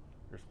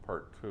 Here's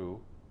part two.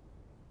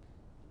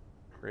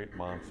 Great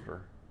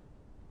Monster.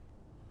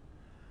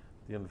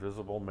 The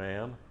Invisible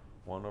Man,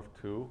 one of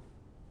two.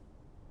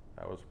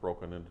 That was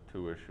broken into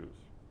 2 issues.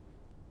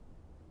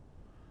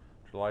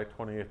 July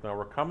 28th. Now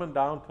we're coming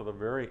down to the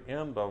very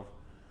end of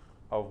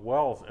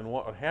Wells, and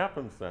what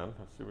happens then,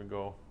 let's see, we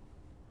go,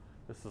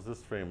 this is this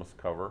famous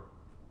cover.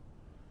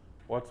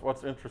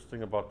 What's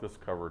interesting about this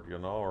cover, do you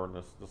know, or in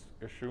this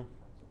issue?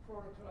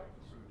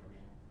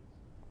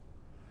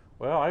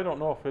 Well, I don't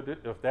know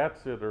if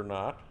that's it or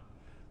not,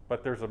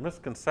 but there's a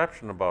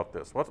misconception about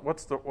this.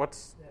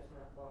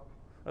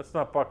 That's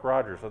not Buck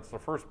Rogers. That's the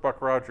first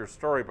Buck Rogers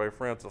story by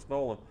Francis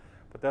Nolan,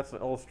 but that's an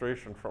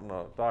illustration from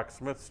the Doc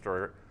Smith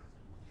story.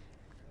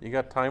 You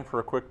got time for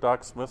a quick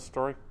Doc Smith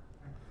story?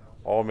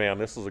 Oh man,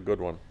 this is a good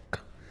one.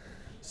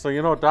 So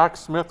you know, Doc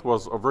Smith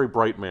was a very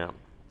bright man.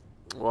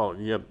 Well,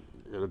 he had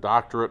a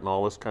doctorate and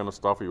all this kind of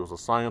stuff. He was a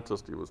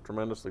scientist. He was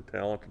tremendously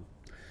talented.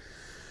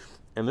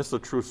 And this is a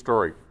true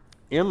story.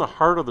 In the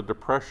heart of the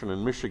Depression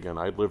in Michigan,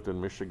 I'd lived in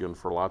Michigan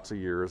for lots of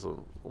years, a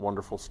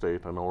wonderful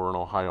state. I know we're in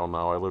Ohio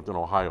now. I lived in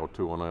Ohio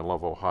too, and I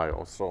love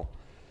Ohio. So,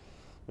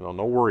 you know,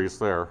 no worries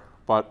there.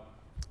 But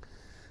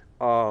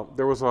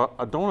there was a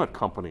donut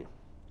company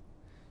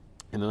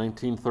in the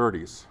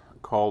 1930s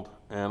called,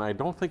 and I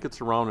don't think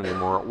it's around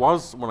anymore. It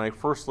was when I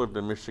first lived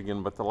in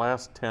Michigan, but the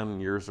last 10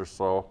 years or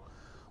so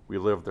we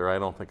lived there, I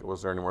don't think it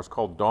was there anymore. It's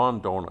called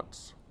Dawn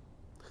Donuts.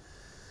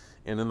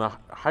 And in the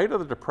height of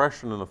the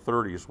Depression in the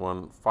 30s,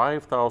 when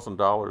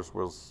 $5,000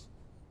 was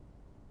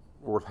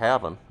worth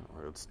having,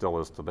 it still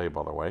is today,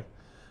 by the way,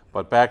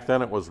 but back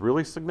then it was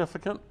really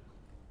significant,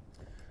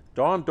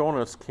 Dawn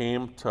Donuts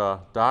came to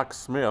Doc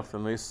Smith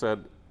and they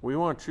said, we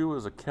want you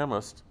as a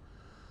chemist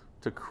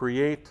to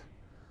create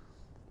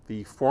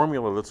the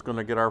formula that's going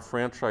to get our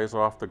franchise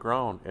off the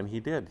ground. And he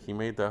did. He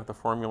made the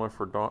formula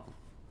for Dawn.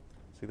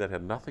 See, that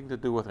had nothing to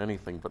do with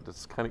anything, but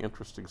it's kind of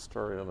interesting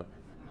story, isn't it?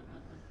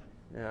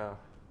 Yeah.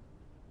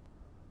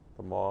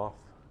 The moth.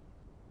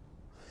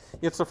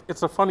 It's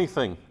a funny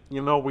thing.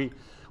 You know, we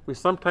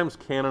sometimes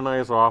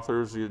canonize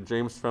authors,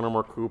 James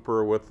Fenimore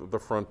Cooper with The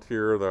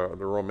Frontier, the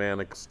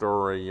romantic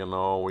story, you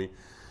know.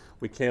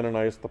 We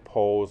canonize the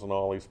Poes and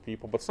all these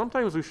people, but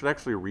sometimes we should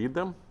actually read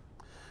them.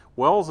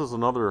 Wells is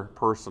another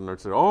person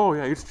that said, oh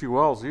yeah, H.G.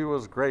 Wells, he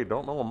was great.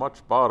 Don't know much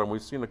about him. We've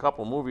seen a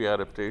couple movie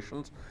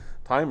adaptations.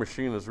 Time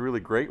Machine is really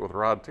great with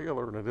Rod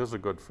Taylor, and it is a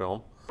good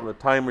film. And the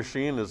Time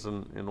Machine is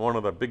in one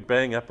of the Big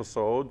Bang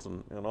episodes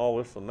and all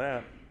this and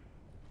that.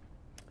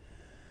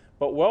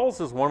 But Wells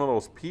is one of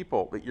those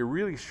people that you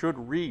really should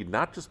read,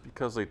 not just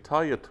because they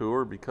tell you to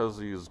or because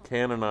he's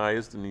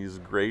canonized and he's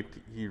great.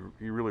 He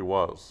really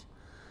was.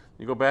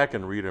 You go back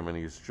and read him, and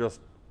he's just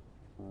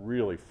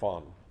really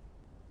fun.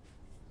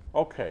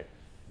 Okay,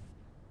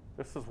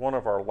 this is one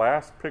of our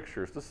last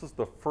pictures. This is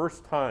the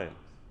first time,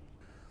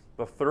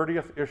 the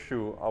 30th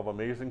issue of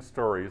Amazing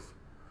Stories,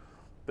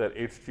 that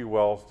H.G.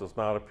 Wells does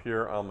not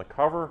appear on the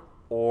cover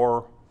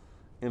or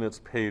in its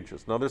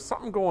pages. Now, there's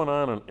something going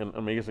on in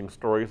Amazing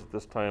Stories at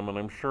this time, and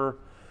I'm sure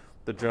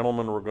the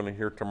gentleman we're going to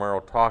hear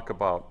tomorrow talk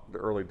about the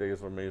early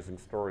days of Amazing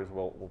Stories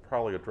will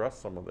probably address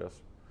some of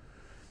this.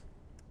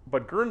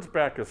 But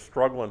Gernsback is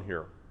struggling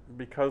here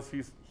because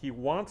he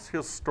wants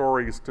his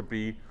stories to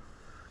be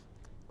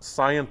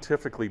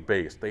scientifically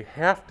based. They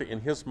have to,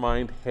 in his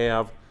mind,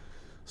 have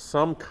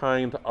some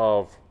kind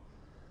of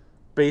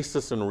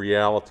basis in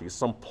reality,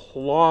 some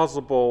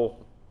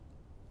plausible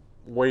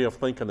way of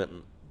thinking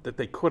that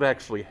they could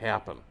actually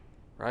happen,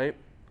 right?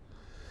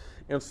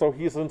 And so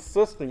he's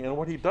insisting, and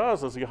what he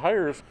does is he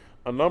hires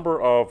a number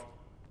of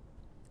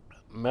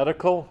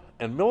medical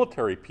and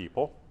military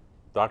people,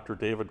 Dr.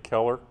 David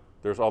Keller,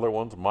 there's other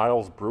ones,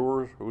 Miles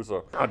Brewer, who's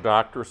a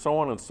doctor, so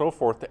on and so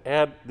forth, to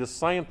add this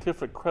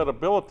scientific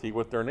credibility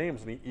with their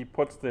names. And he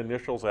puts the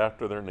initials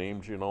after their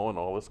names, you know, and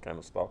all this kind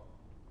of stuff.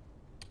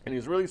 And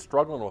he's really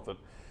struggling with it.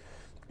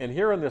 And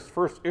here in this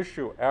first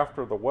issue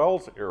after the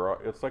Wells era,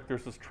 it's like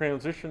there's this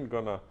transition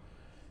gonna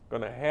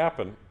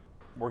happen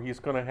where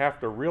he's gonna have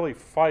to really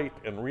fight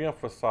and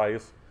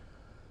reemphasize,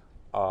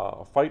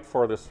 fight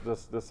for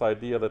this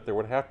idea that there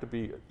would have to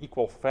be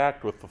equal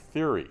fact with the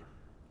theory.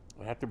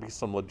 There had to be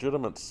some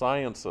legitimate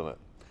science in it.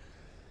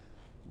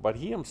 But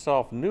he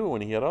himself knew,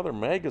 and he had other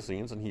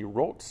magazines, and he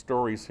wrote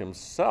stories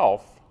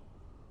himself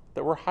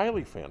that were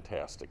highly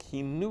fantastic.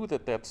 He knew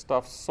that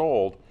stuff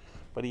sold,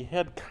 but he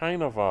had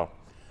kind of a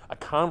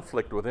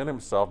conflict within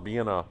himself,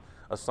 being a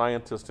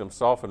scientist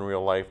himself in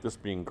real life, this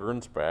being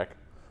Gernsback,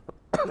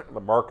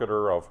 the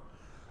marketer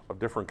of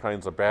different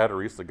kinds of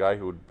batteries, the guy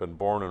who had been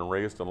born and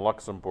raised in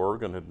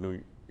Luxembourg and had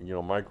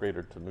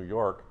migrated to New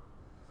York.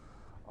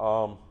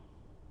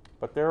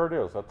 But there it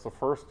is. That's the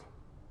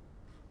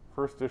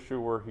first issue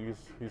where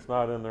he's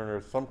not in there.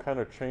 There's some kind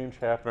of change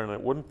happening.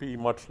 It wouldn't be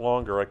much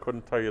longer. I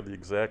couldn't tell you the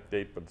exact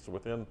date, but it's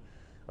within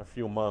a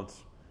few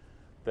months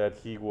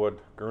that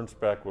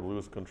Gernsback would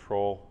lose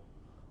control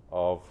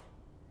of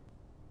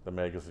the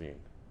magazine.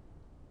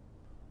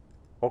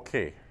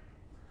 Okay,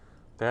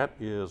 that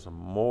is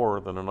more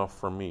than enough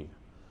for me.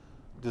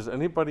 Does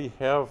anybody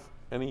have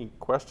any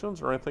questions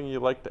or anything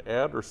you'd like to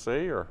add or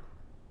say? Or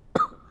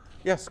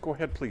yes, go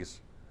ahead, please.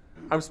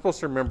 I'm supposed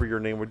to remember your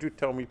name. Would you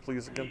tell me,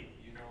 please, again?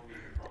 You know me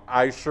from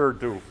I sure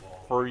do.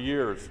 For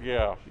years,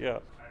 yeah. I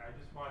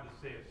just wanted to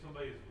say, if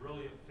somebody is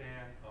really a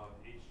fan of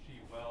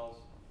H.G. Wells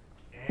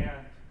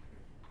and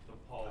the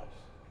pulps,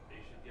 they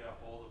should get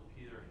a hold of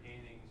Peter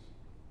Heining's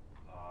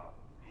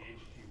the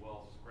H.G.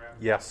 Wells scrap.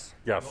 Yes.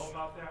 You know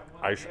about that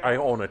one? I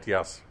own it,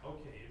 yes.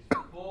 Okay, it's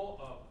full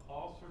of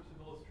all sorts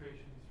of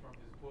illustrations from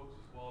his books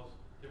as well as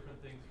different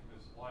things from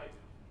his life.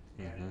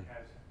 And it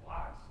has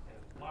lots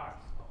and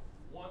lots of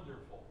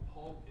wonderful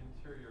pulp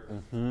interior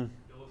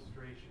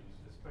illustrations.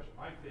 Especially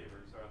my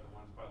favorites are the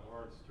ones by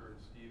Lawrence Stern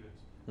Stevens,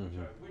 which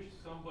I wish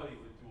somebody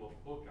would do a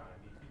book on. I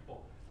mean,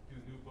 people do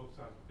new books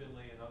on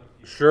Finlay and other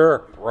people.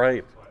 Sure,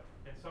 right.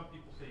 And some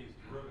people say he's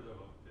derivative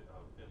of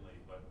Finlay,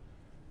 but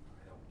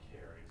I don't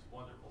care. It's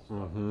wonderful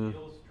stuff.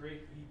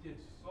 He did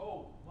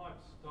so much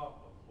stuff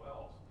of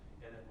Wells,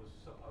 and it was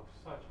of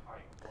such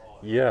high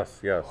quality.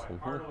 Yes. So I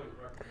heartily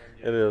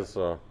recommend It is.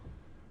 I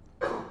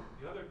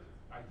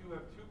do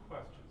have two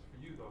questions for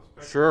you, though,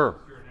 especially Sure.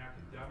 since you're an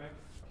academic.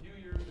 A few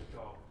years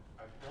ago,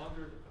 I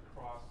blundered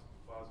across,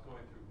 while I was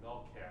going through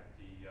Melcat,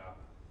 the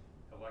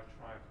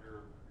electronic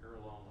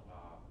earlobe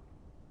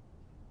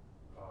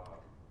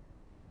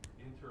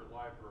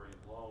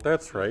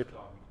That's right.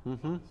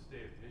 Of the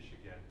state of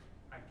Michigan,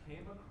 I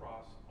came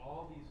across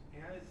all these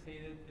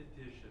annotated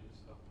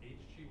editions of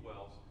H.G.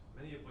 Wells,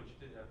 many of which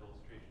did have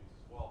illustrations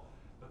as well,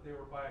 but they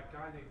were by a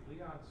guy named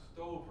Leon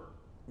Stover.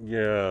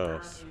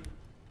 Yes.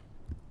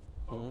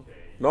 Okay.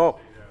 No.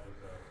 Say that was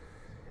a,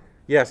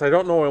 Yes, I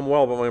don't know him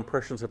well, but my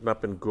impressions have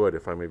not been good,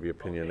 if I may be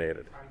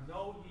opinionated. I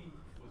know he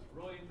was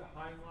really into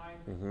Heinlein,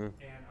 and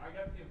I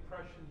got the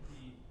impression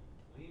he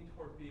leaned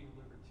toward being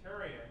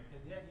libertarian,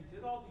 and yet he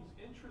did all these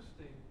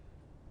interesting,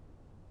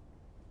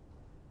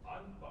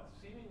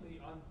 seemingly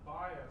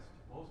unbiased,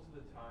 most of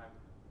the time,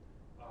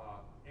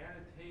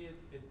 annotated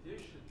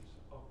editions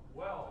of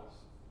Wells,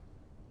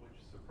 which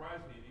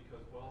surprised me because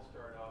Wells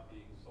started out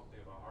being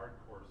something of a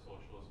hardcore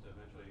socialist and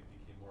eventually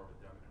became more of a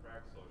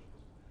democratic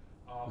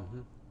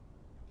socialist.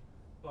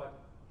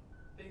 But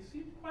they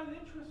seemed quite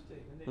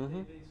interesting, and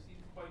they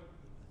seemed quite,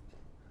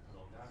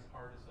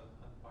 nonpartisan,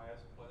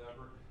 unbiased,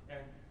 whatever.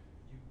 And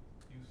you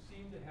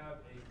seem to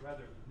have a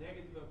rather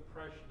negative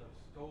impression of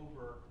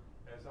Stover,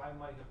 as I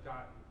might have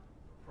gotten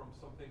from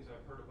some things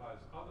I've heard about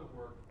his other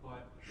work.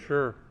 But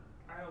Sure.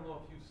 I don't know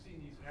if you've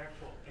seen these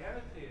actual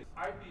annotated.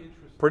 I'd be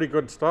interested. Pretty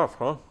good stuff,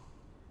 huh?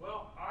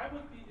 Well, I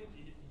would be.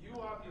 You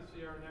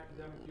obviously are an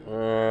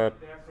academic.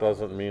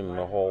 Doesn't mean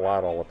a whole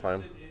lot all the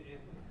time.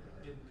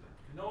 In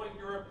knowing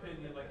your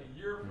opinion, like a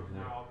year from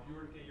now, if you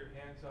were to get your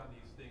hands on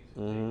these things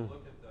and take a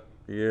look at them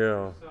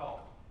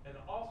yourself. And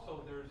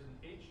also, there's an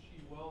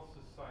H.G. Wells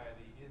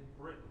Society in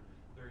Britain.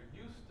 There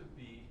used to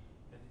be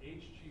an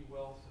H.G.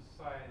 Wells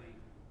Society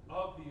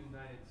of the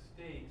United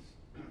States.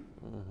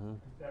 In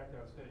fact,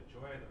 I was going to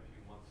join it a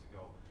few months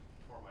ago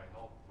before my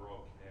health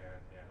broke, and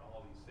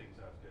all these things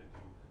I was going to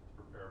do to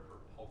prepare for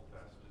Pulp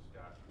Fest just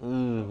got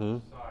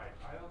aside.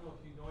 I don't know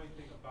if you know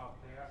anything about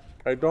that.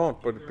 I don't,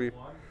 but it'd be...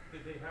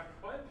 They have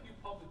quite a few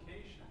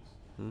publications,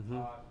 and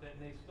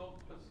they still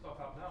put stuff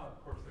out now.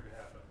 Of course, they're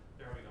having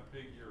a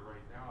big year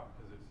right now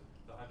because it's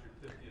the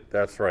 150th.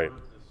 That's right.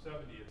 The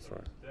 70th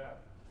of his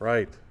death.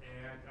 Right.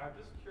 And I'm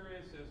just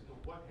curious as to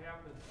what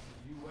happens to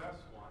the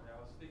U.S. one. I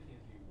was thinking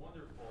it'd be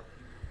wonderful if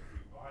you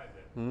could revive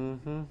it.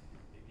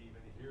 Maybe even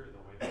hear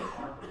the way the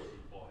farmer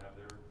people have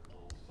their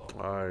little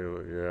something.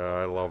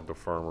 I love the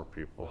farmer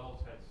people. Wells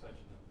had such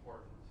an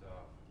important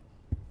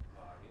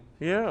influence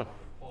Yeah, on the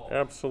pulp.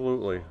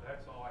 absolutely. So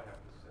that's all I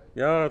have to say.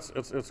 Yeah,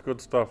 it's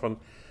good stuff. And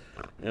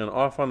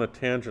off on the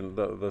tangent,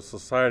 the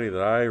society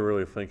that I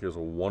really think is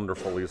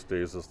wonderful these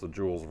days is the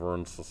Jules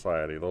Verne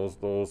Society. Those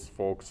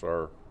folks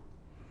are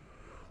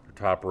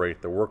top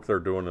rate. The work they're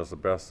doing is the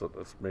best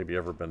that's maybe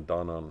ever been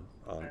done on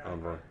I've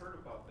Verne. heard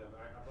about them.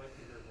 I'd like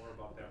to hear more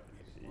about that,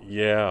 please.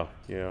 Yeah.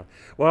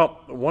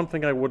 Well, one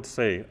thing I would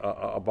say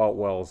about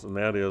Wells, and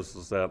that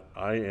is that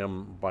I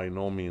am by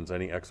no means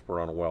any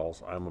expert on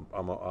Wells. I'm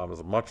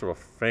as much of a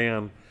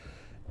fan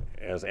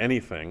as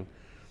anything,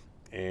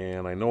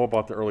 and I know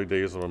about the early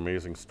days of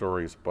Amazing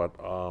Stories, but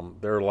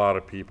there are a lot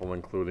of people,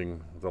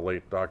 including the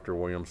late Dr.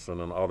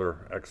 Williamson and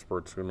other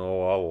experts who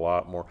know a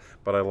lot more.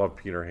 But I love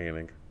Peter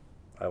Haining.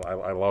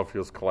 I love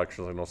his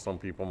collections. I know some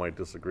people might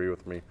disagree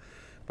with me,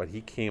 but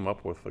he came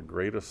up with the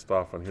greatest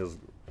stuff, and his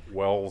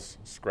Wells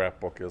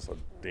scrapbook is a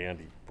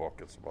dandy book.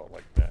 It's about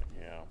like that,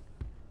 yeah.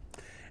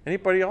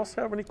 Anybody else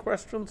have any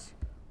questions?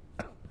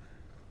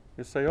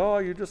 You say, oh,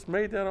 you just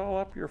made that all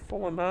up. You're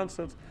full of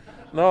nonsense.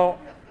 No,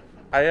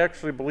 I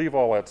actually believe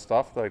all that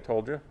stuff that I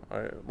told you.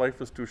 Life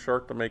is too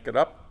short to make it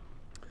up.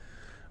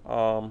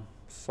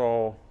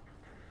 So,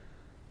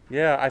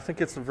 yeah, I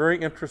think it's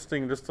very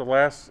interesting. Just the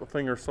last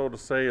thing or so to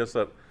say is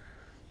that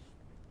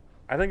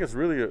I think it's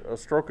really a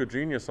stroke of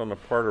genius on the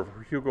part of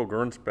Hugo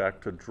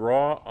Gernsback to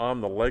draw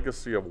on the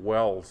legacy of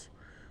Wells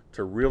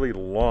to really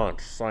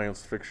launch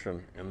science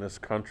fiction in this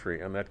country.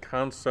 And that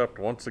concept,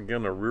 once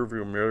again, of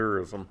rearview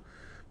mirrorism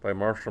by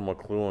Marshall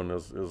McLuhan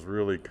is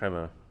really kind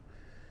of,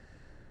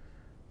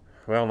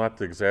 well, not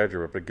to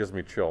exaggerate, but it gives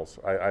me chills.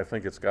 I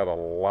think it's got a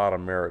lot of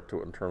merit to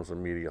it in terms of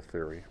media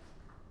theory.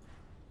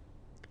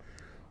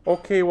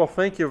 Okay, well,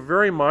 thank you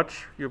very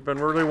much. You've been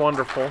really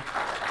wonderful.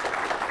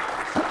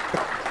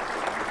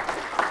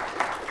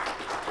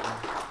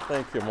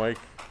 Thank you, Mike.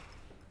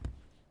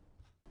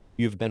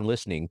 You've been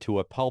listening to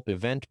a Pulp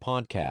Event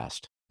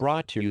podcast,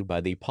 brought to you by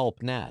the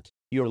PulpNet,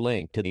 your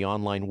link to the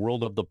online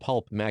world of the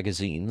pulp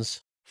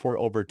magazines, for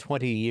over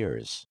 20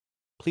 years.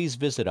 Please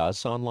visit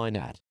us online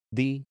at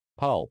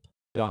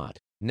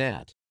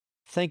thepulp.net.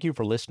 Thank you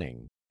for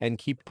listening, and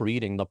keep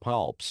reading the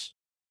pulps.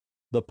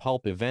 The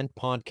Pulp Event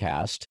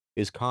podcast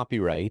is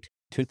copyright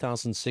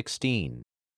 2016.